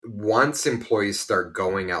once employees start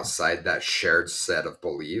going outside that shared set of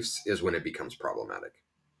beliefs is when it becomes problematic.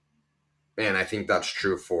 And I think that's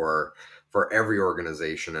true for every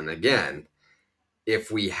organization. And again,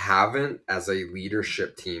 if we haven't, as a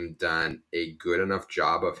leadership team, done a good enough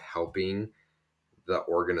job of helping the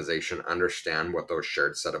organization understand what those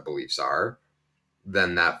shared set of beliefs are,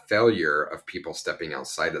 then that failure of people stepping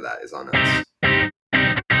outside of that is on us.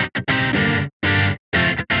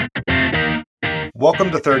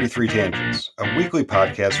 Welcome to 33 Tangents, a weekly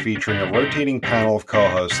podcast featuring a rotating panel of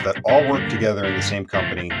co-hosts that all work together in the same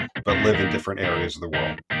company but live in different areas of the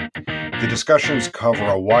world. The discussions cover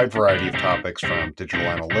a wide variety of topics from digital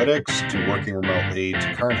analytics to working remotely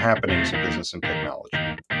to current happenings in business and technology.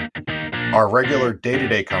 Our regular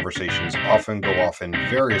day-to-day conversations often go off in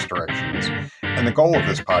various directions, and the goal of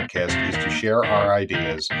this podcast is to share our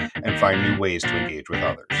ideas and find new ways to engage with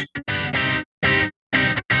others.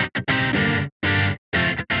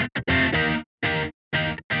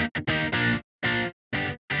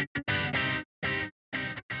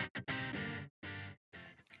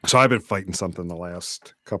 So I've been fighting something the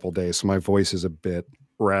last couple of days, so my voice is a bit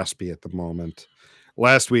raspy at the moment.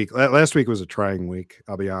 Last week was a trying week,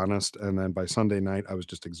 I'll be honest, and then by Sunday night I was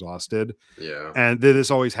just exhausted. Yeah. And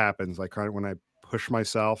this always happens, like kind of when I push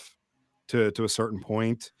myself to a certain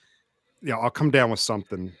point, I'll come down with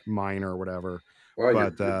something minor or whatever.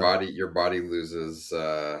 Well, But your body loses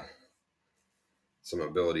some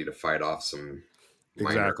ability to fight off some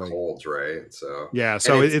minor exactly. colds, right? So Yeah, and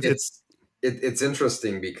so it's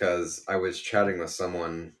interesting because I was chatting with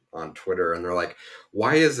someone on Twitter and they're like,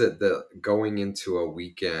 why is it that going into a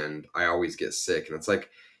weekend I always get sick? And it's like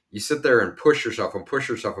you sit there and push yourself and push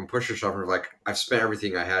yourself and push yourself, and you're like, I've spent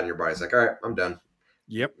everything I had, and your body's like, all right, I'm done.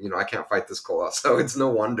 Yep. I can't fight this cold. So it's no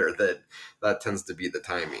wonder that tends to be the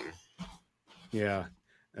timing. Yeah.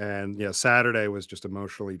 And yeah, Saturday was just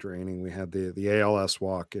emotionally draining. We had the ALS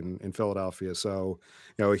walk in Philadelphia. So,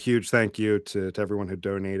 a huge thank you to everyone who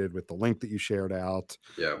donated with the link that you shared out.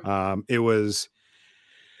 Yeah. It was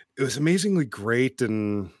amazingly great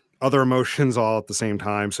and other emotions all at the same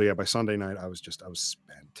time. So yeah, by Sunday night I was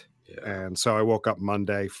spent. Yeah. And so I woke up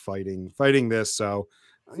Monday fighting this. So,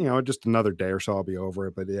 just another day or so I'll be over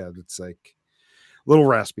it. But yeah, it's like a little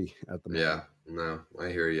raspy at the moment. Yeah. No, I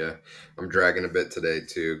hear you. I'm dragging a bit today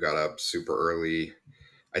too. Got up super early.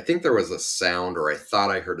 I think there was a sound, or I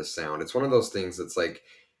thought I heard a sound. It's one of those things that's like,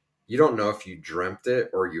 you don't know if you dreamt it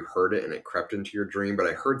or you heard it and it crept into your dream, but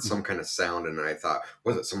I heard some kind of sound and I thought,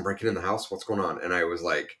 was it someone breaking in the house? What's going on? And I was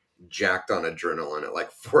like jacked on adrenaline at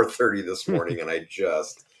like 4:30 this morning and I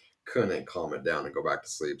just couldn't calm it down and go back to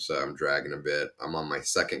sleep. So I'm dragging a bit. I'm on my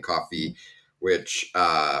second coffee, which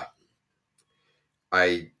I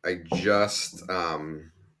just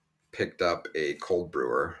picked up a cold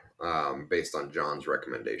brewer based on John's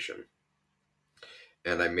recommendation.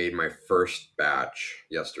 And I made my first batch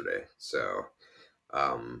yesterday. So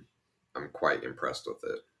I'm quite impressed with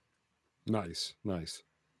it. Nice.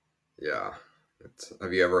 Yeah.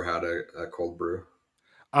 Have you ever had a cold brew?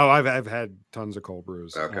 Oh, I've had tons of cold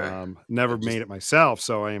brews. Okay. Never made it myself,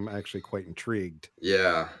 so I am actually quite intrigued.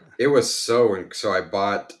 Yeah. It was so I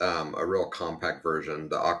bought a real compact version,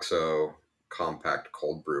 the OXO compact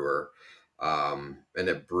cold brewer. And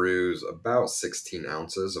it brews about 16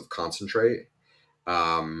 ounces of concentrate,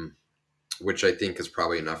 which I think is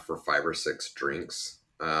probably enough for 5 or 6 drinks.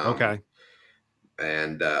 Okay.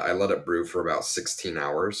 And I let it brew for about 16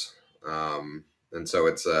 hours. And so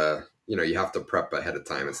it's you have to prep ahead of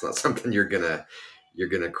time. It's not something you're gonna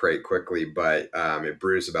create quickly, but it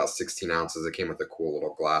brews about 16 ounces. It came with a cool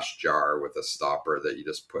little glass jar with a stopper that you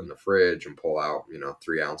just put in the fridge and pull out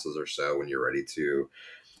 3 ounces or so when you're ready to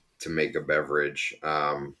make a beverage.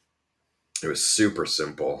 It was super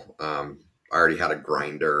simple. I already had a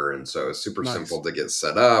grinder, and so it was super simple to get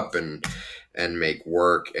set up and make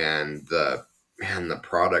work. And the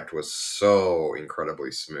product was so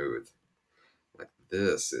incredibly smooth. Like,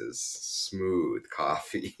 this is smooth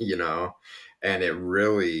coffee, and it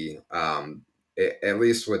really, at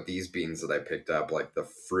least with these beans that I picked up, like the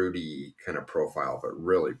fruity kind of profile of it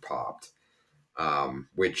really popped,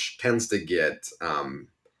 which tends to get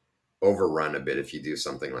overrun a bit if you do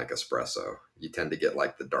something like espresso. You tend to get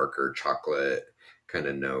like the darker chocolate kind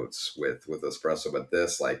of notes with espresso, but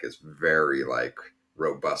this like is very like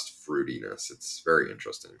robust fruitiness. It's very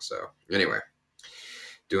interesting. So anyway,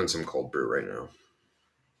 doing some cold brew right now.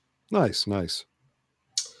 Nice.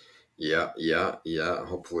 Yeah.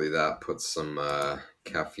 Hopefully that puts some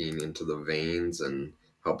caffeine into the veins and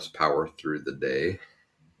helps power through the day.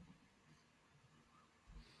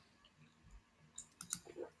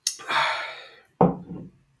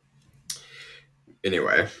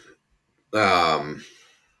 Anyway, Um,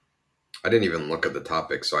 I didn't even look at the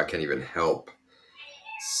topic, so I can't even help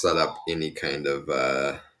set up any kind of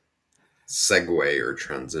segue or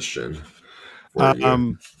transition for you.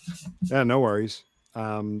 Um, yeah, no worries.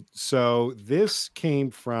 So this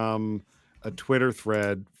came from a Twitter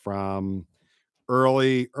thread from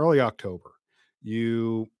early October.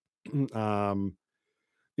 You, um,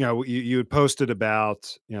 you had posted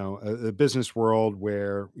about a business world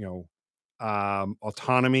where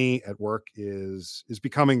autonomy at work is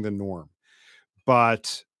becoming the norm,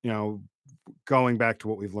 but going back to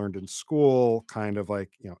what we've learned in school, kind of like,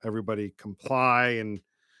 everybody comply and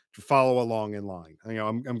to follow along in line.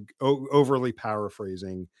 I'm overly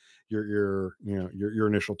paraphrasing your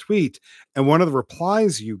initial tweet, and one of the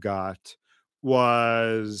replies you got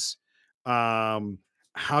was, um,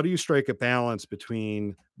 "How do you strike a balance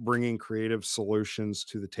between bringing creative solutions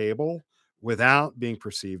to the table without being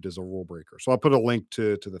perceived as a rule breaker?" So I'll put a link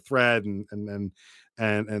to the thread and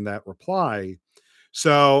that reply.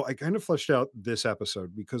 So I kind of fleshed out this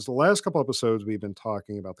episode because the last couple episodes we've been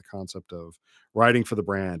talking about the concept of writing for the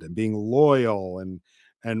brand and being loyal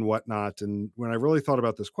and whatnot. And when I really thought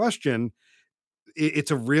about this question,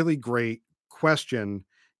 it's a really great question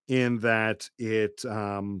in that if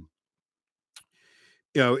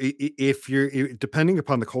depending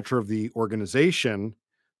upon the culture of the organization,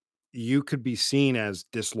 you could be seen as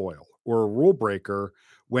disloyal or a rule breaker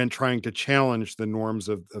when trying to challenge the norms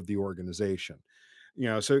of the organization.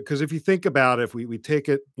 So because if you think about it, if we take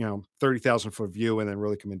it, 30,000-foot view and then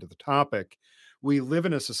really come into the topic, we live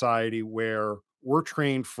in a society where we're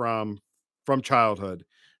trained from childhood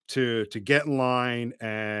to get in line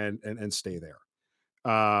and stay there.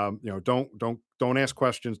 Don't ask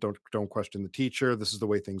questions, don't question the teacher. This is the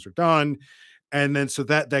way things are done. And then so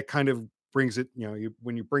that kind of brings it,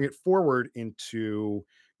 when you bring it forward into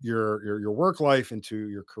your work life, into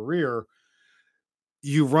your career,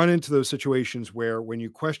 you run into those situations where when you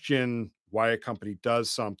question why a company does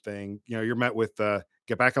something, you're met with the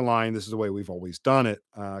get back in line, this is the way we've always done it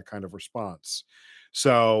kind of response.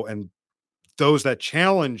 So, and those that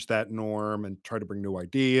challenge that norm and try to bring new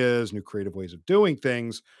ideas, new creative ways of doing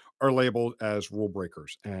things are labeled as rule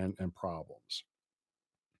breakers and problems.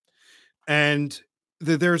 And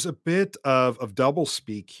there's a bit of double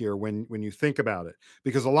speak here when you think about it,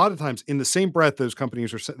 because a lot of times in the same breath, those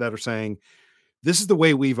companies that are saying, this is the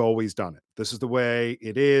way we've always done it. This is the way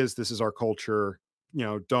it is. This is our culture.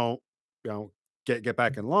 Don't get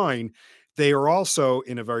back in line. They are also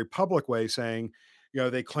in a very public way saying,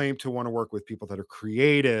 they claim to want to work with people that are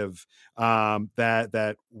creative,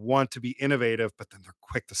 that want to be innovative, but then they're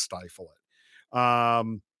quick to stifle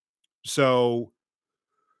it. So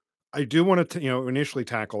I do want to, initially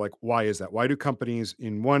tackle like, why is that? Why do companies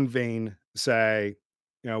in one vein say,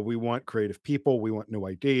 we want creative people, we want new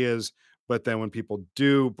ideas, but then when people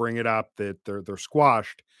do bring it up, that they're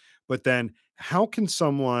squashed. But then, how can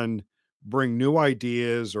someone bring new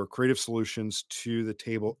ideas or creative solutions to the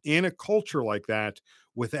table in a culture like that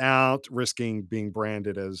without risking being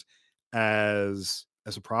branded as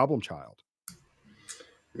a problem child?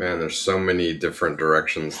 Man, there's so many different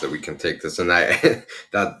directions that we can take this, and I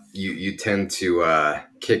that you tend to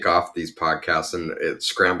kick off these podcasts, and it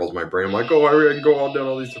scrambles my brain. I'm like, oh, I can go all down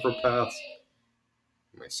all these different paths.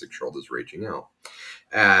 My 6-year-old is raging out,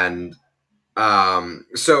 and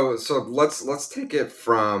so let's take it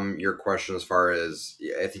from your question as far as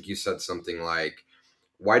I think you said something like,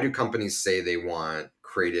 why do companies say they want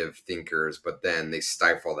creative thinkers, but then they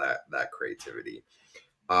stifle that creativity?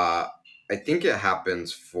 Uh, I think it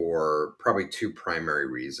happens for probably two primary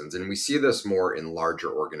reasons, and we see this more in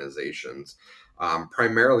larger organizations.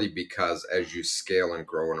 Primarily because as you scale and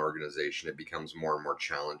grow an organization, it becomes more and more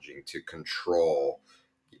challenging to control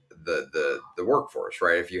the workforce,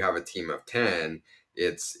 right? If you have a team of 10,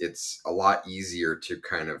 it's a lot easier to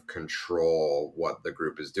kind of control what the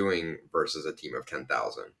group is doing versus a team of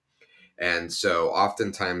 10,000. And so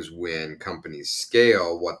oftentimes when companies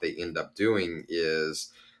scale, what they end up doing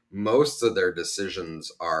is most of their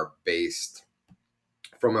decisions are based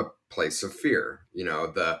from a place of fear.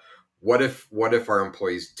 The what if our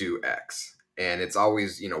employees do X? And it's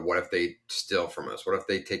always, what if they steal from us? What if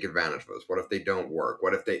they take advantage of us? What if they don't work?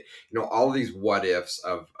 What if they, all these what ifs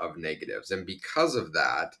of negatives. And because of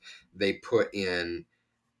that, they put in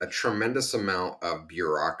a tremendous amount of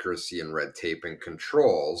bureaucracy and red tape and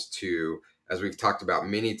controls to, as we've talked about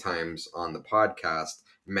many times on the podcast,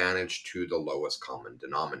 manage to the lowest common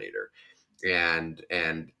denominator. And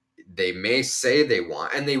they may say they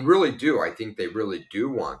want, and they really do, I think they really do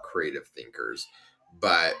want creative thinkers,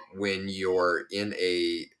 But when you're in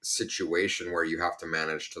a situation where you have to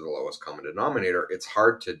manage to the lowest common denominator, it's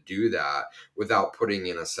hard to do that without putting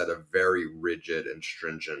in a set of very rigid and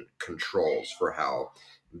stringent controls for how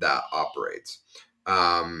that operates.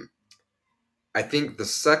 I think the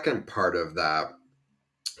second part of that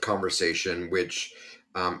conversation, which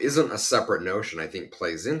isn't a separate notion, I think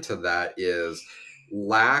plays into that, is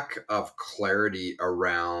lack of clarity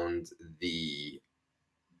around the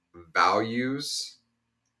values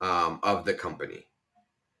of the company.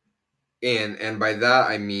 And by that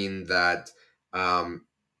I mean that um,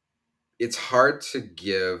 it's hard to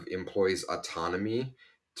give employees autonomy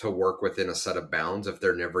to work within a set of bounds if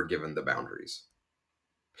they're never given the boundaries.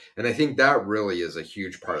 And I think that really is a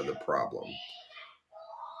huge part of the problem.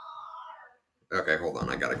 Okay, hold on.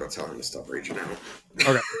 I gotta go tell him to stop reaching out.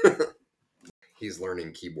 Okay. He's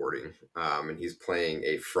learning keyboarding, and he's playing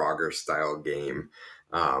a Frogger style game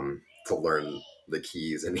to learn the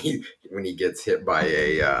keys. And when he gets hit by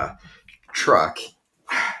a truck,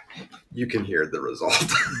 you can hear the result.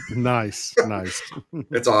 Nice.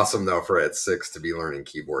 It's awesome though for at 6 to be learning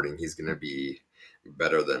keyboarding. He's going to be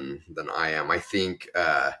better than I am. I think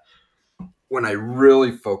when I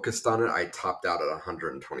really focused on it, I topped out at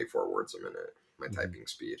 124 words a minute, my typing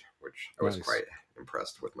speed, which I was quite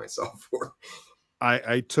impressed with myself for.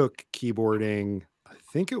 I took keyboarding, I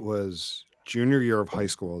think it was junior year of high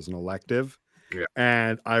school as an elective. Yeah.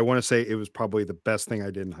 And I want to say it was probably the best thing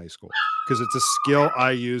I did in high school because it's a skill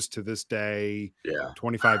I use to this day, Yeah.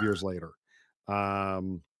 25 years later.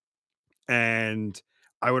 And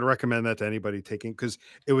I would recommend that to anybody taking, because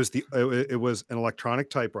it was an electronic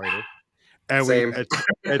typewriter. And Same.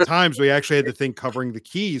 at times we actually had the thing covering the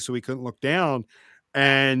keys so we couldn't look down.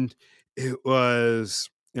 And it was,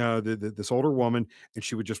 this older woman, and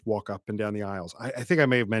she would just walk up and down the aisles. I think I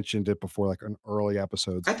may have mentioned it before, like on early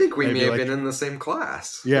episodes. I think we And may be have like, been in the same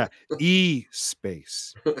class. yeah, E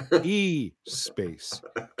space, E space,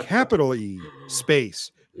 capital E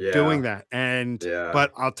space, Yeah. doing that. And Yeah.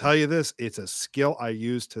 but I'll tell you this, it's a skill I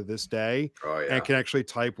use to this day Oh yeah. and can actually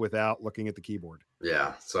type without looking at the keyboard.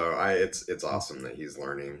 Yeah. So it's awesome that he's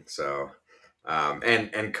learning. So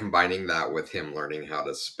and combining that with him learning how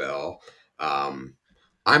to spell.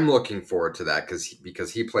 I'm looking forward to that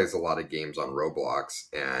because he plays a lot of games on Roblox,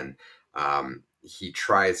 and he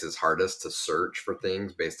tries his hardest to search for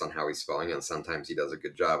things based on how he's spelling it. And sometimes he does a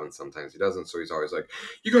good job and sometimes he doesn't. So he's always like,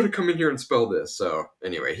 you got to come in here and spell this. So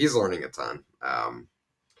anyway, he's learning a ton. And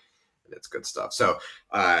it's good stuff. So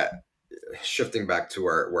shifting back to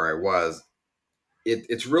where I was,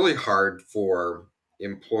 it's really hard for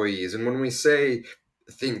employees. And when we say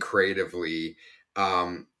think creatively,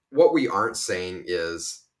 what we aren't saying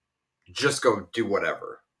is just go do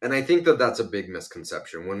whatever. And I think that that's a big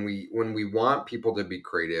misconception. When we want people to be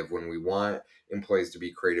creative, when we want employees to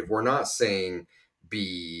be creative, we're not saying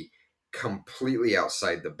be completely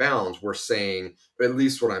outside the bounds. We're saying, at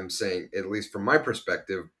least what I'm saying, at least from my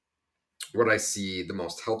perspective, what I see the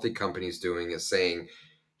most healthy companies doing is saying,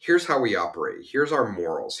 here's how we operate, here's our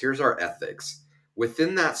morals, here's our ethics.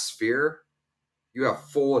 Within that sphere, you have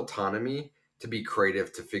full autonomy to be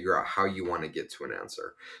creative, to figure out how you want to get to an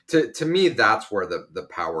answer. To me, that's where the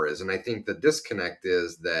power is. And I think the disconnect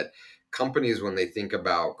is that companies, when they think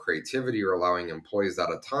about creativity or allowing employees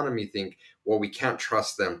that autonomy, think, well, we can't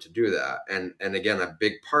trust them to do that. And again, a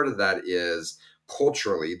big part of that is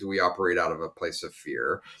culturally, do we operate out of a place of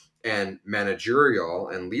fear? And managerial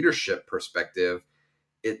and leadership perspective,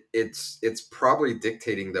 it's probably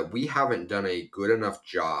dictating that we haven't done a good enough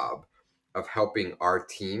job of helping our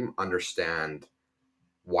team understand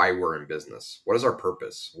why we're in business. What is our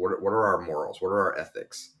purpose? What are our morals? What are our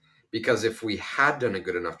ethics? Because if we had done a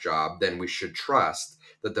good enough job, then we should trust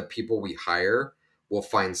that the people we hire will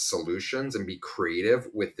find solutions and be creative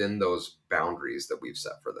within those boundaries that we've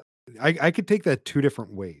set for them. I could take that two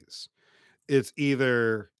different ways. It's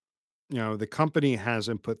either, the company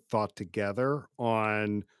hasn't put thought together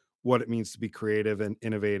on what it means to be creative and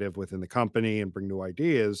innovative within the company and bring new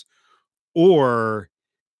ideas, or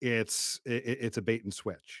it's a bait and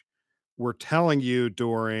switch. We're telling you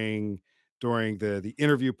during the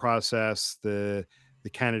interview process, the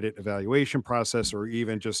candidate evaluation process, or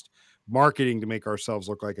even just marketing to make ourselves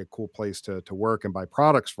look like a cool place to work and buy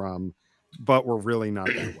products from, but we're really not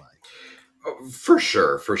that way. For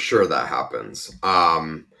sure that happens.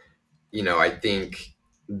 I think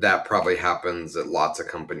that probably happens at lots of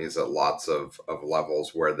companies at lots of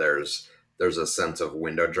levels where there's a sense of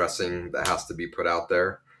window dressing that has to be put out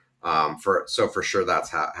there. For sure that's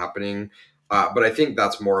happening. But I think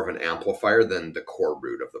that's more of an amplifier than the core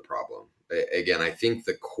root of the problem. Again, I think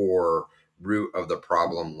the core root of the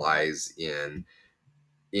problem lies in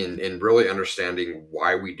in really understanding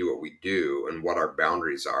why we do what we do and what our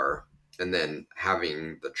boundaries are, and then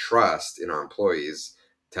having the trust in our employees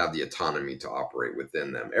to have the autonomy to operate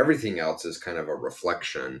within them. Everything else is kind of a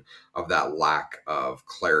reflection of that lack of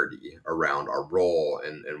clarity around our role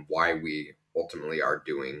and why we ultimately are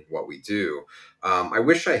doing what we do. I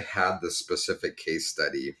wish I had the specific case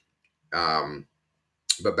study,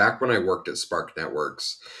 but back when I worked at Spark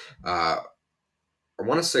Networks, I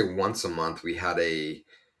want to say once a month we had a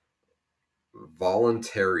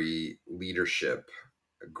voluntary leadership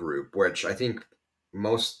group, which I think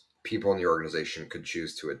most people in the organization could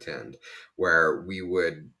choose to attend, where we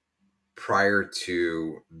would, prior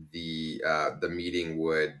to the meeting,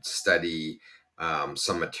 would study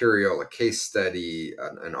some material, a case study,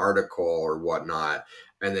 an article, or whatnot,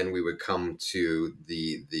 and then we would come to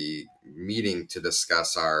the meeting to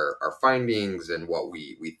discuss our findings and what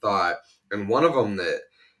we thought. And one of them that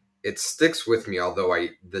it sticks with me, although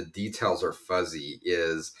the details are fuzzy,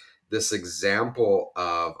 is this example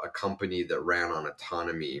of a company that ran on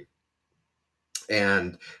autonomy.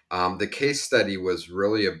 And the case study was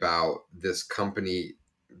really about this company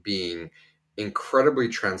being incredibly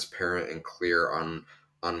transparent and clear on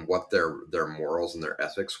what their morals and their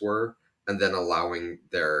ethics were, and then allowing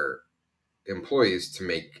their employees to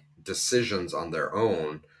make decisions on their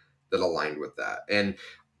own that aligned with that. And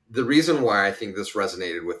the reason why I think this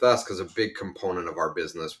resonated with us, because a big component of our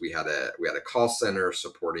business, we had a call center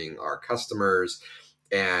supporting our customers,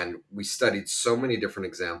 and we studied so many different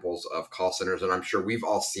examples of call centers, and I'm sure we've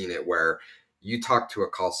all seen it, where you talk to a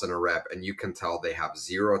call center rep and you can tell they have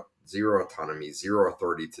zero autonomy, zero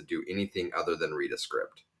authority to do anything other than read a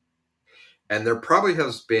script. And there probably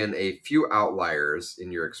has been a few outliers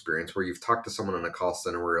in your experience where you've talked to someone in a call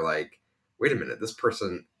center where you're like, wait a minute, this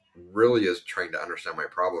person really is trying to understand my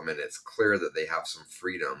problem, and it's clear that they have some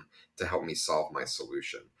freedom to help me solve my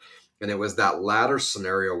solution. And it was that latter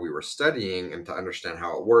scenario we were studying, and to understand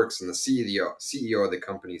how it works. And the CEO of the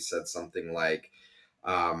company said something like,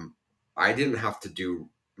 I didn't have to do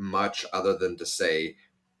much other than to say,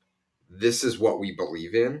 this is what we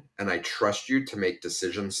believe in, and I trust you to make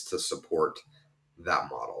decisions to support that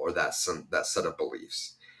model or that set of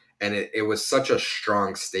beliefs. And it was such a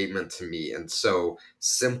strong statement to me, and so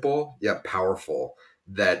simple yet powerful,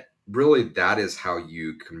 that really that is how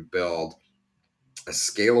you can build a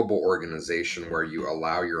scalable organization where you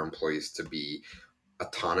allow your employees to be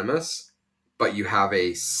autonomous, but you have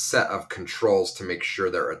a set of controls to make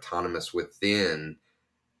sure they're autonomous within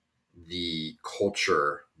the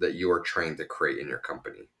culture that you are trying to create in your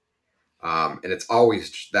company. And it's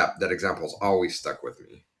always that example has always stuck with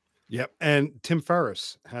me. Yep. And Tim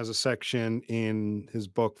Ferriss has a section in his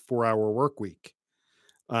book 4 Hour Work Week,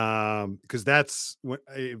 because that's what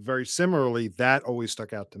very similarly that always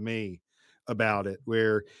stuck out to me about it,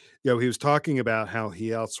 where he was talking about how he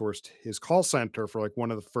outsourced his call center for like one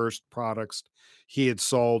of the first products he had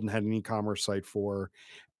sold and had an e-commerce site for,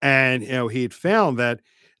 and he had found that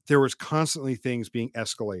there was constantly things being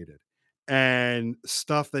escalated and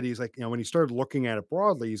stuff that he's like, when he started looking at it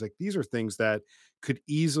broadly, he's like, these are things that could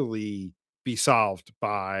easily be solved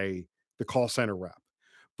by the call center rep.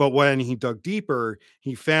 But when he dug deeper,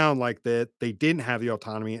 he found like that they didn't have the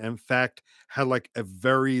autonomy, and in fact had like a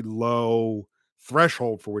very low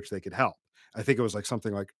threshold for which they could help. I think it was like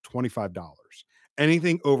something like $25.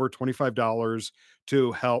 Anything over $25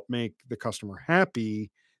 to help make the customer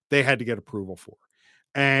happy, they had to get approval for.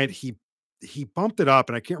 And he bumped it up,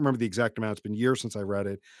 and I can't remember the exact amount. It's been years since I read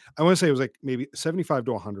it. I want to say it was like maybe 75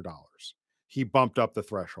 to $100. He bumped up the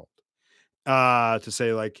threshold to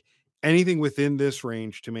say like anything within this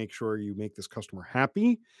range to make sure you make this customer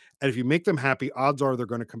happy. And if you make them happy, odds are they're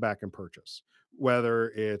going to come back and purchase, whether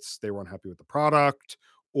it's they were unhappy with the product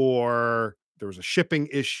or there was a shipping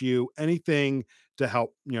issue, anything to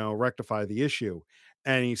help, rectify the issue.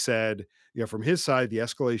 And he said, from his side, the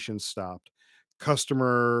escalation stopped.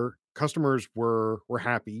 Customers were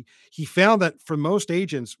happy. He found that for most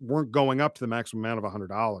agents weren't going up to the maximum amount of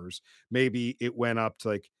 $100. Maybe it went up to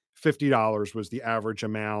like $50 was the average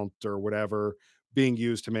amount or whatever being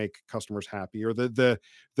used to make customers happy, or the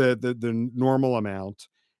normal amount.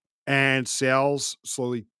 And sales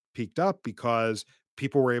slowly peaked up because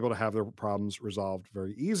people were able to have their problems resolved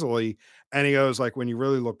very easily. And he goes like, when you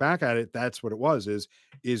really look back at it, that's what it was,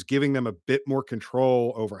 is giving them a bit more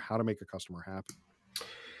control over how to make a customer happy.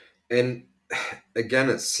 And again,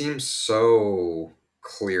 it seems so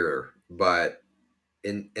clear, but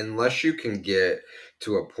unless you can get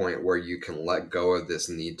to a point where you can let go of this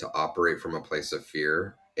need to operate from a place of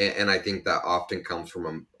fear, and I think that often comes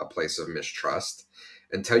from a place of mistrust,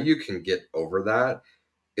 until you can get over that,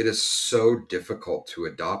 it is so difficult to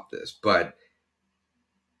adopt this. But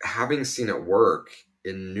having seen it work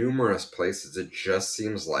in numerous places, it just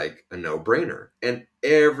seems like a no-brainer, and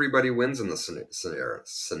everybody wins in the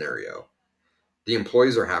scenario. The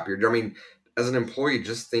employees are happier. I mean, as an employee,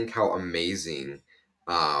 just think how amazing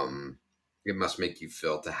um, it must make you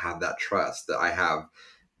feel to have that trust that I have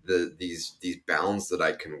these bounds that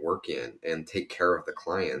I can work in and take care of the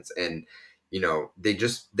clients. And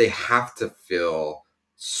they have to feel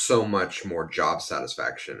so much more job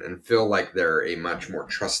satisfaction and feel like they're a much more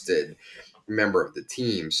trusted member of the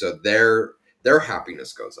team. So their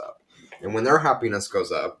happiness goes up. And when their happiness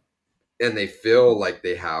goes up, and they feel like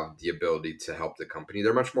they have the ability to help the company,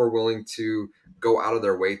 they're much more willing to go out of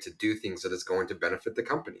their way to do things that is going to benefit the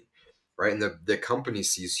company, right? And the company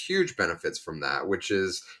sees huge benefits from that, which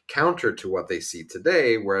is counter to what they see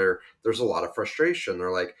today, where there's a lot of frustration.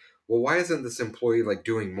 They're like, well, why isn't this employee like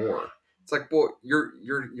doing more? It's like, well,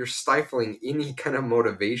 you're stifling any kind of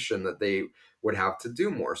motivation that they would have to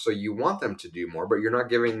do more. So you want them to do more, but you're not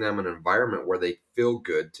giving them an environment where they feel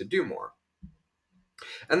good to do more,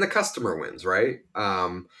 and the customer wins, right?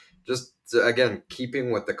 Again,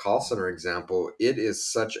 keeping with the call center example, it is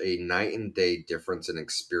such a night and day difference in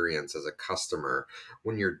experience as a customer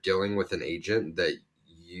when you're dealing with an agent that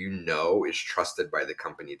is trusted by the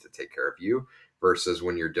company to take care of you, versus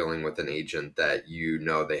when you're dealing with an agent that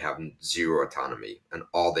they have zero autonomy and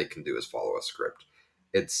all they can do is follow a script.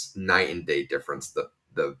 It's night and day difference,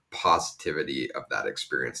 the positivity of that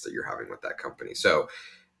experience that you're having with that company. So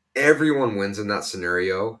everyone wins in that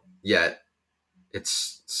scenario, yet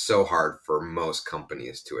it's so hard for most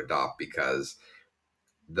companies to adopt because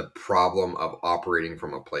the problem of operating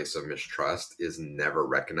from a place of mistrust is never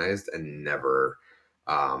recognized and never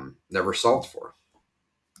solved for.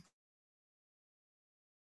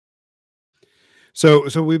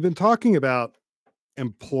 So we've been talking about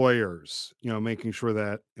employers, making sure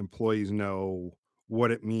that employees know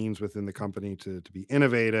what it means within the company to be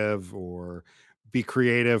innovative or be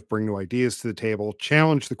creative, bring new ideas to the table,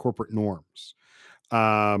 challenge the corporate norms.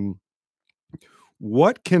 Um,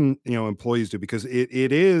 what can employees do? Because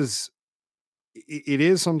it is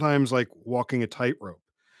sometimes like walking a tightrope,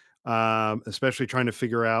 especially trying to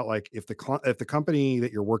figure out like if the company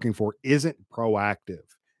that you're working for isn't proactive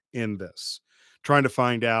in this, trying to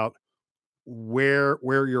find out where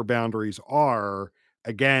your boundaries are,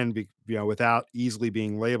 again, without easily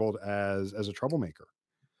being labeled as a troublemaker.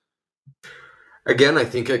 Again, I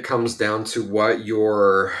think it comes down to what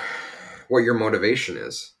your motivation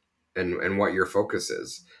is, and what your focus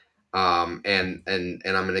is. And I'm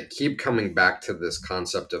going to keep coming back to this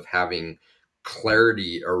concept of having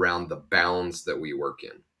clarity around the bounds that we work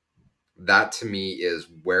in. That to me is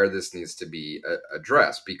where this needs to be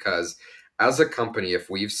addressed, because as a company, if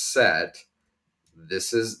we've set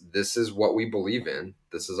this is what we believe in,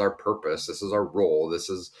 this is our purpose, this is our role,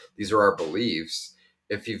 these are our beliefs.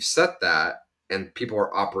 If you've set that and people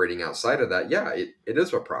are operating outside of that, yeah, it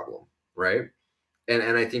is a problem, right?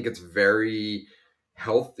 And I think it's very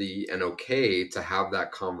healthy and okay to have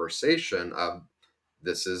that conversation of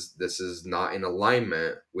this is not in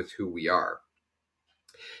alignment with who we are.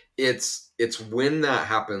 It's when that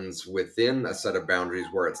happens within a set of boundaries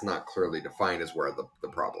where it's not clearly defined is where the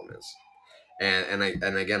problem is. And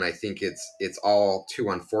again, I think it's all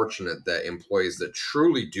too unfortunate that employees that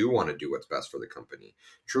truly do want to do what's best for the company,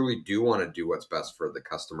 truly do want to do what's best for the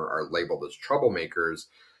customer, are labeled as troublemakers,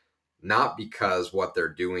 not because what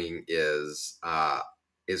they're doing is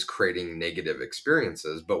creating negative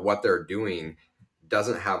experiences, but what they're doing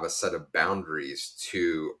doesn't have a set of boundaries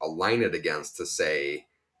to align it against, to say,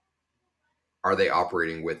 are they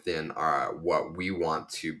operating within what we want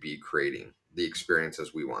to be creating, the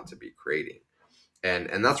experiences we want to be creating.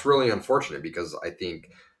 And that's really unfortunate, because I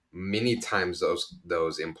think many times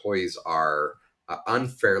those employees are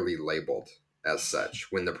unfairly labeled as such,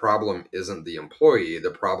 when the problem isn't the employee,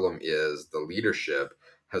 the problem is the leadership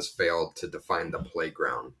has failed to define the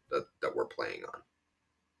playground that we're playing on.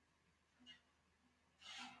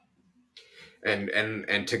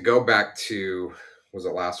 And to go back to, was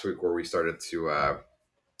it last week where we started to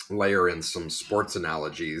layer in some sports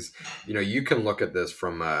analogies? You can look at this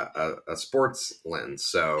from a sports lens.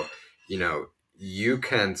 So you know you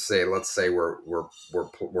can say, let's say we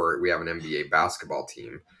have an NBA basketball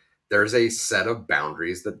team. There's a set of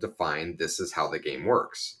boundaries that define this is how the game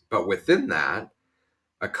works, but within that,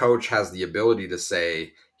 a coach has the ability to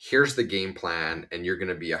say, here's the game plan, and you're going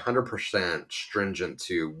to be 100% stringent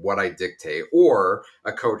to what I dictate. Or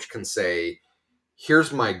a coach can say,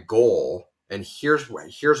 here's my goal, and here's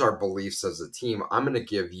our beliefs as a team. I'm going to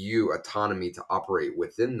give you autonomy to operate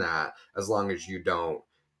within that, as long as you don't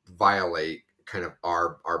violate kind of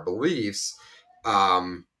our beliefs,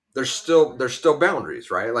 um, there's still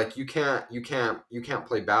boundaries, right? Like you can't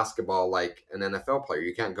play basketball like an NFL player.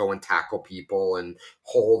 You can't go and tackle people and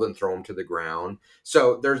hold and throw them to the ground.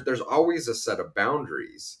 So there's always a set of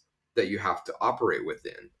boundaries that you have to operate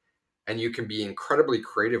within, and you can be incredibly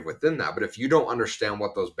creative within that. But if you don't understand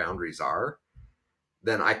what those boundaries are,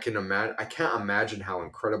 then I can't imagine how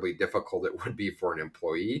incredibly difficult it would be for an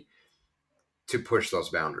employee to push those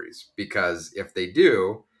boundaries, because if they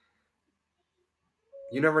do,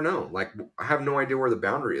 you never know. Like, I have no idea where the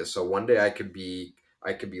boundary is. So one day I could be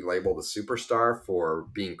labeled a superstar for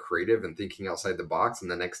being creative and thinking outside the box, and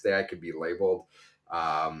the next day I could be labeled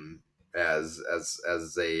um, as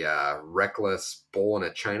a reckless bull in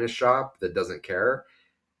a china shop that doesn't care,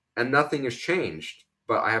 and nothing has changed.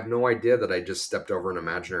 But I have no idea that I just stepped over an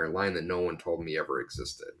imaginary line that no one told me ever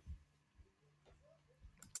existed.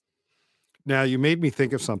 Now you made me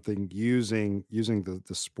think of something using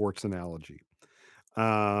the sports analogy.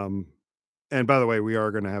 Um, and by the way, we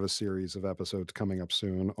are going to have a series of episodes coming up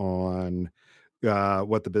soon on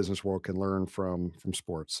what the business world can learn from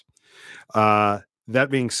sports. Uh, that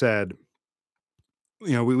being said,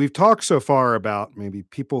 we've talked so far about maybe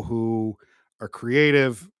people who are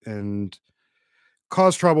creative and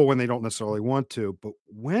cause trouble when they don't necessarily want to. But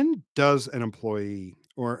when does an employee,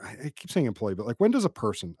 or I keep saying employee, but like when does a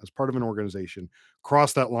person as part of an organization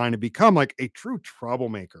cross that line and become like a true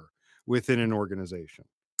troublemaker within an organization?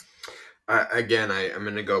 I'm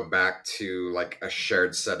going to go back to like a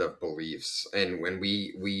shared set of beliefs. And when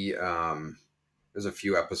we there's a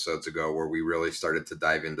few episodes ago where we really started to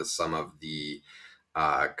dive into some of the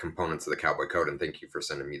components of the Cowboy Code. And thank you for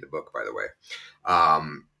sending me the book, by the way.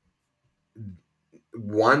 Um,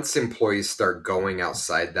 Once employees start going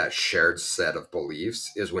outside that shared set of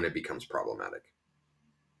beliefs is when it becomes problematic.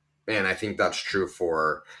 And I think that's true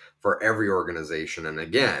for every organization. And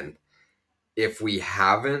again, if we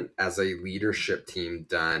haven't, as a leadership team,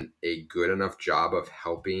 done a good enough job of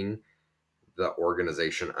helping the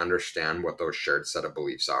organization understand what those shared set of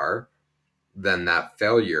beliefs are, then that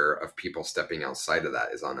failure of people stepping outside of that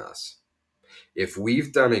is on us. If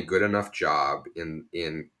we've done a good enough job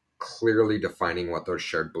in clearly defining what those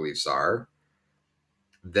shared beliefs are,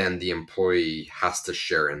 then the employee has to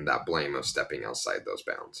share in that blame of stepping outside those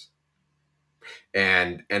bounds.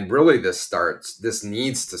 And really, this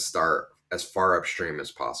needs to start as far upstream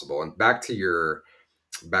as possible. And back to your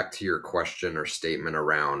question or statement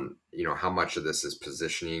around, how much of this is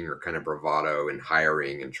positioning or kind of bravado and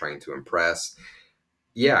hiring and trying to impress.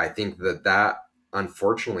 Yeah, I think that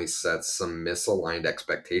unfortunately sets some misaligned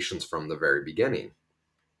expectations from the very beginning.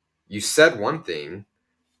 You said one thing,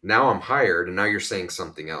 now I'm hired, and now you're saying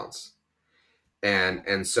something else.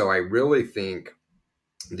 And so I really think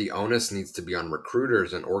the onus needs to be on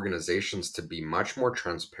recruiters and organizations to be much more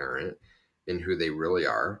transparent in who they really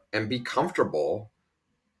are, and be comfortable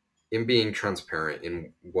in being transparent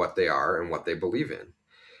in what they are and what they believe in.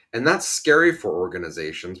 And that's scary for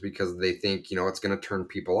organizations because they think, it's going to turn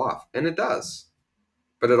people off. And it does.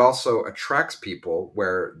 But it also attracts people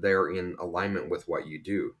where they're in alignment with what you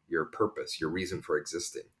do, your purpose, your reason for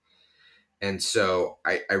existing. And so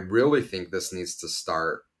I really think this needs to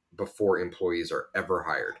start before employees are ever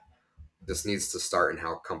hired. This needs to start in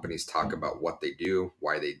how companies talk about what they do,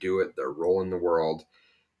 why they do it, their role in the world,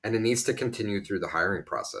 and it needs to continue through the hiring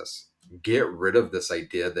process. Get rid of this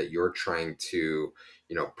idea that you're trying to,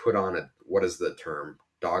 put on a, what is the term,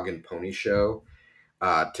 dog and pony show,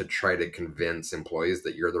 to try to convince employees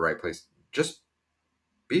that you're the right place. Just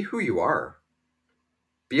be who you are.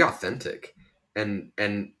 Be authentic. And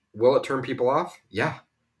will it turn people off? Yeah.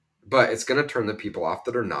 But it's going to turn the people off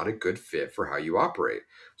that are not a good fit for how you operate.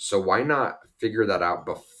 So why not figure that out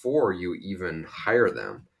before you even hire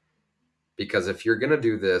them? Because if you're going to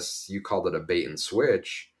do this, you called it a bait and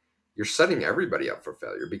switch, you're setting everybody up for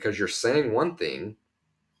failure, because you're saying one thing,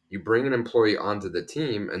 you bring an employee onto the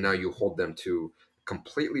team, and now you hold them to a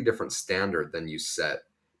completely different standard than you set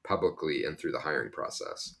publicly and through the hiring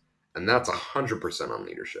process. And that's 100% on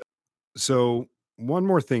leadership. So one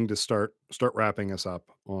more thing to start wrapping us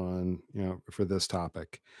up on, for this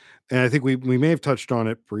topic. And I think we may have touched on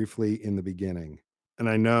it briefly in the beginning. And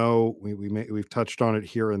I know we've touched on it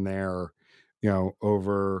here and there,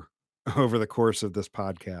 over over the course of this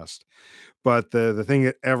podcast. But the thing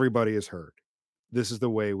that everybody has heard, this is the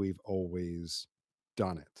way we've always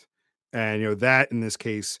done it. And that in this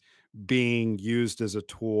case being used as a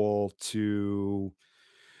tool to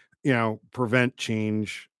prevent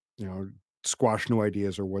change, you know, squash new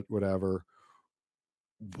ideas or whatever.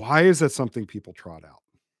 Why is that something people trot out?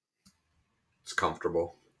 It's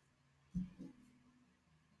comfortable.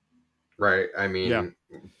 right? I Yeah. mean,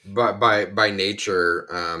 but by nature,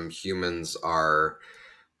 humans are.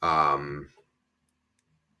 Um,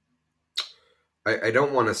 I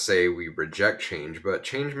don't want to say we reject change, but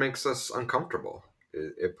change makes us uncomfortable.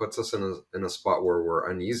 It puts us in a spot where we're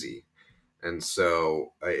uneasy. And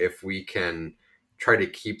so, if we can try to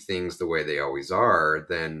keep things the way they always are,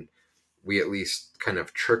 then we at least kind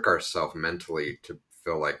of trick ourselves mentally to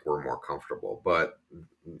feel like we're more comfortable. But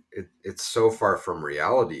it's so far from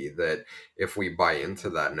reality that if we buy into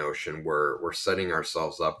that notion, we're setting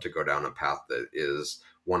ourselves up to go down a path that is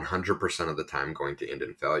 100% of the time going to end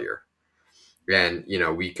in failure. And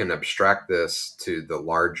we can abstract this to the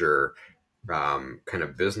larger kind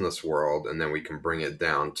of business world, and then we can bring it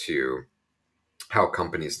down to how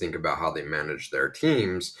companies think about how they manage their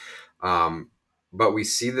teams. Um, but we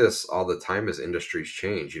see this all the time as industries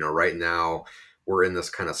change. Right now we're in this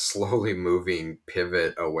kind of slowly moving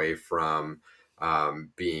pivot away from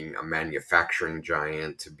being a manufacturing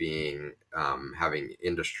giant to being having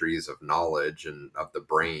industries of knowledge and of the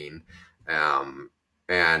brain. Um,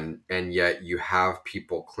 and yet you have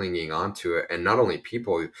people clinging onto it, and not only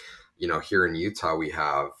people. Here in Utah, we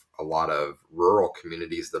have a lot of rural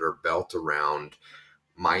communities that are built around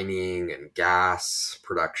mining and gas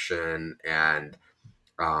production, and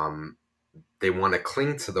um, they want to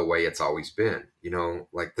cling to the way it's always been.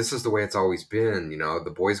 Like, this is the way it's always been.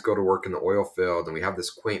 The boys go to work in the oil field, and we have this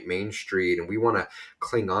quaint main street, and we want to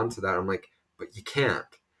cling on to that. I'm like, but you can't,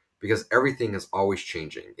 because everything is always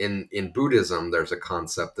changing. In Buddhism, there's a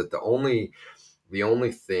concept that the only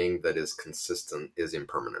thing that is consistent is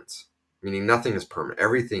impermanence, meaning nothing is permanent.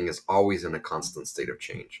 Everything is always in a constant state of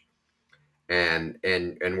change. And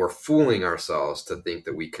we're fooling ourselves to think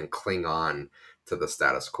that we can cling on to the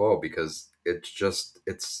status quo, because it's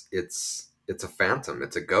a phantom,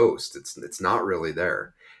 it's a ghost, it's not really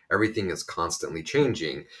there. Everything is constantly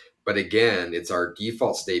changing, but again, it's our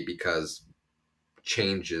default state because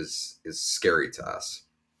change is scary to us.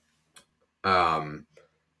 um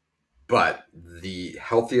but the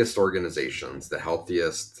healthiest organizations, the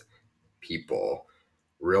healthiest people,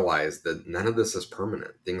 realize that none of this is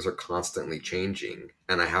permanent. Things are constantly changing,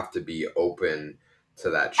 and I have to be open to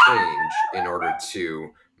that change in order to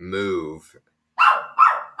move.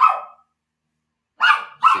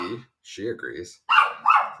 See, she agrees.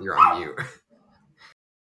 You're on mute.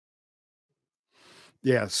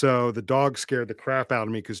 Yeah, so the dog scared the crap out of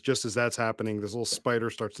me because just as that's happening, this little spider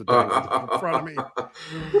starts to dangle in front of me.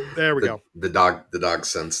 There we the go. the dog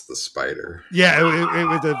sensed the spider. Yeah,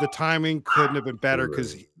 the timing couldn't have been better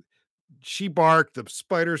because Right. she barked, the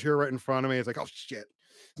spider's here right in front of me. It's like, oh shit.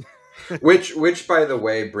 Which by the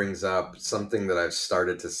way brings up something that I've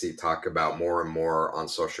started to see talk about more and more on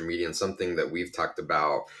social media, and something that we talked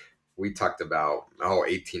about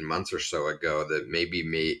 18 months or so ago, that may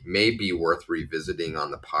be worth revisiting on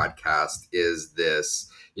the podcast. Is this,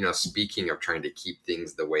 speaking of trying to keep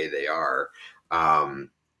things the way they are, um,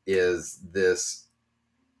 is this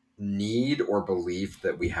need or belief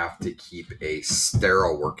that we have to keep a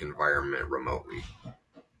sterile work environment remotely,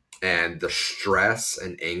 and the stress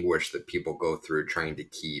and anguish that people go through trying to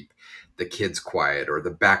keep the kids quiet or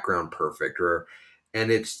the background perfect, and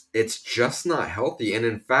it's just not healthy. And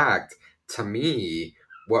in fact, to me,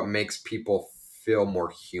 what makes people feel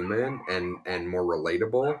more human and more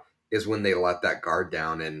relatable is when they let that guard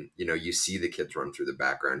down, and you see the kids run through the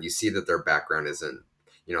background, you see that their background isn't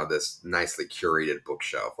this nicely curated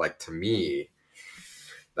bookshelf. Like, to me,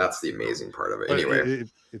 that's the amazing part of it. But Anyway.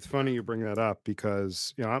 it's funny you bring that up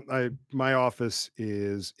because I my office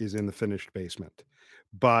is in the finished basement,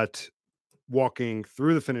 but walking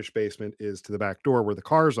through the finished basement is to the back door where the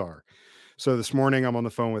cars are. So this morning I'm on the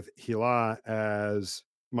phone with Hila as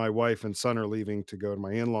my wife and son are leaving to go to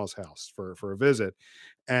my in-laws house for a visit.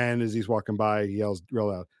 And as he's walking by, he yells real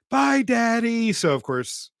loud, "Bye, Daddy." So of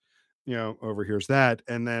course, overhears that.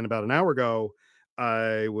 And then about an hour ago,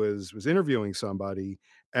 I was interviewing somebody,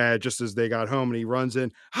 just as they got home, and he runs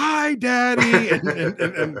in, "Hi, Daddy,"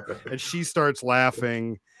 and she starts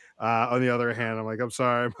laughing. On the other hand, I'm like, "I'm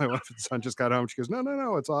sorry, my wife and son just got home." She goes, "No, no,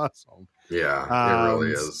 no, it's awesome." Yeah, it really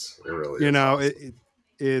Um, is. It really you is know, awesome.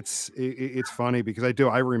 it's funny because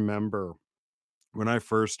I remember when I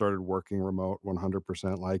first started working remote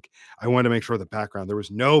 100%, like, I wanted to make sure the background there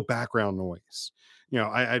was no background noise.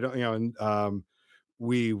 I don't, and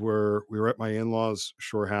we were at my in-laws'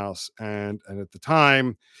 shore house, and at the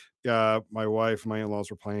time, my wife and my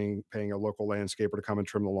in-laws were paying a local landscaper to come and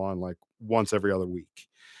trim the lawn like once every other week.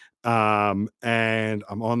 And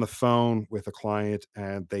I'm on the phone with a client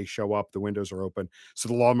and they show up, the windows are open. So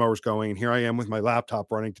the lawnmower's going, and here I am with my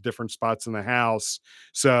laptop running to different spots in the house.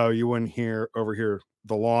 So you wouldn't overhear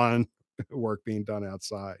the lawn work being done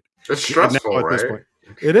outside. It's stressful, At this right? point,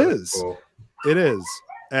 it is. It is.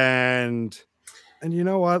 And you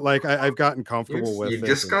know what? Like I've gotten comfortable with You it.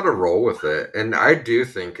 just got to roll with it. And I do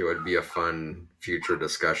think it would be a fun future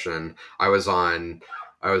discussion. I was on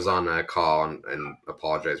a call and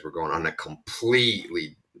apologize. We're going on a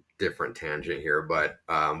completely different tangent here, but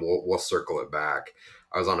we'll circle it back.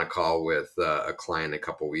 I was on a call with a client a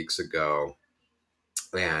couple weeks ago,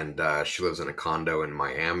 and she lives in a condo in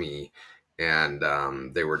Miami,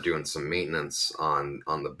 and they were doing some maintenance on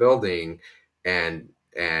the building, and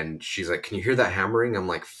she's like, "Can you hear that hammering?" I'm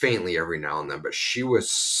like, faintly every now and then, but she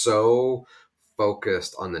was so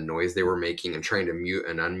focused on the noise they were making and trying to mute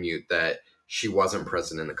and unmute that she wasn't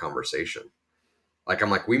present in the conversation. Like,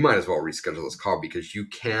 I'm like, we might as well reschedule this call because you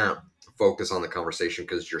can't focus on the conversation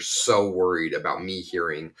because you're so worried about me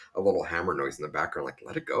hearing a little hammer noise in the background. Like,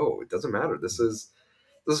 let it go. It doesn't matter. This is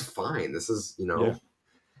fine. This is, Yeah.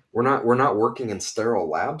 we're not working in sterile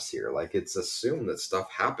labs here. Like, it's assumed that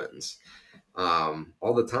stuff happens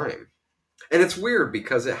all the time. And it's weird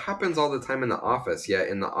because it happens all the time in the office. Yet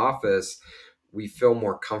in the office, we feel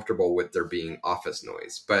more comfortable with there being office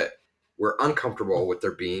noise, but we're uncomfortable with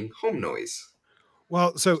there being home noise.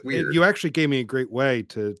 Well, so Weird. you actually gave me a great way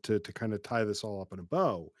to kind of tie this all up in a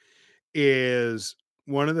bow. Is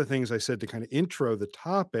one of the things I said to kind of intro the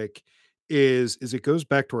topic is it goes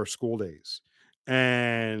back to our school days.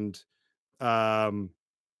 And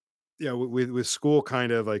with school,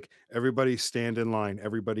 kind of like everybody stand in line,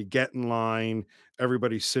 everybody get in line,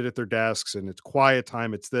 everybody sit at their desks, and it's quiet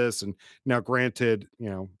time. It's this. And now, granted,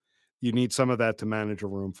 you need some of that to manage a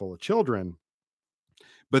room full of children,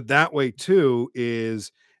 but that way too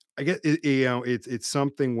is, I get it, it's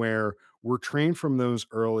something where we're trained from those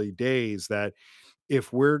early days that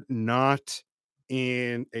if we're not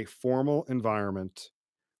in a formal environment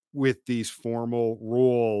with these formal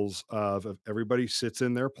rules of everybody sits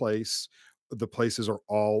in their place, the places are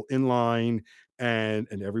all in line, and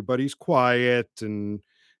everybody's quiet and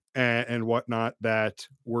whatnot, that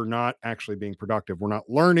we're not actually being productive. We're not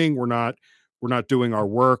learning. We're not doing our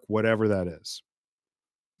work, whatever that is.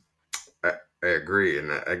 I agree,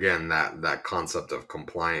 and again, that concept of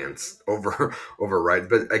compliance overrides.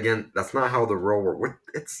 But again, that's not how the real world.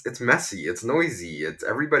 It's messy, it's noisy, it's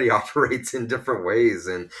everybody operates in different ways,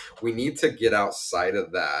 and we need to get outside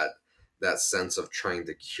of that sense of trying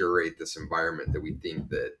to curate this environment that we think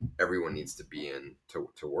that everyone needs to be in to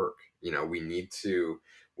work. We need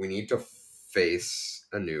to face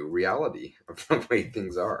a new reality of the way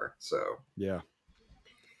things are. So Yeah.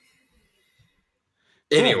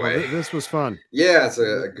 anyway, well, this was fun. Yeah, it's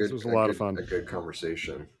This was a lot of fun. A good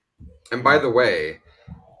conversation. And by the way,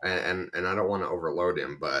 and I don't want to overload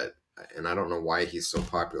him, and I don't know why he's so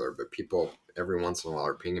popular, but people every once in a while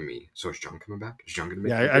are pinging me. So is John coming back? Is John going to make?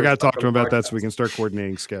 Yeah, I got to talk to him about that so we can start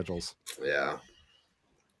coordinating schedules. Yeah,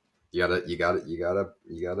 you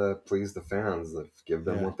gotta please the fans. Give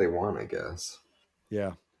them what they want, I guess.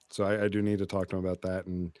 Yeah, so I do need to talk to him about that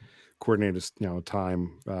and coordinate a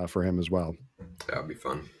time for him as well. That'd be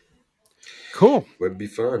fun. Cool. Would be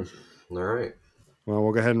fun. All right. Well,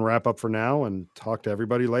 we'll go ahead and wrap up for now and talk to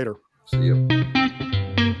everybody later. See you.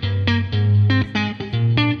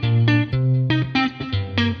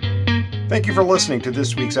 Thank you for listening to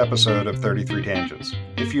this week's episode of 33 Tangents.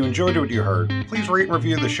 If you enjoyed what you heard, please rate and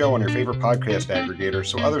review the show on your favorite podcast aggregator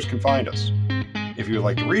so others can find us. If you would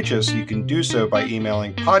like to reach us, you can do so by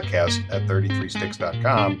emailing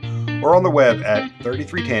podcast@33sticks.com or on the web at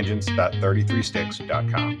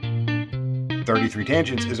 33tangents.33sticks.com. 33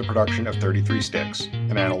 Tangents is a production of 33 Sticks,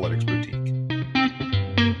 an analytics boutique.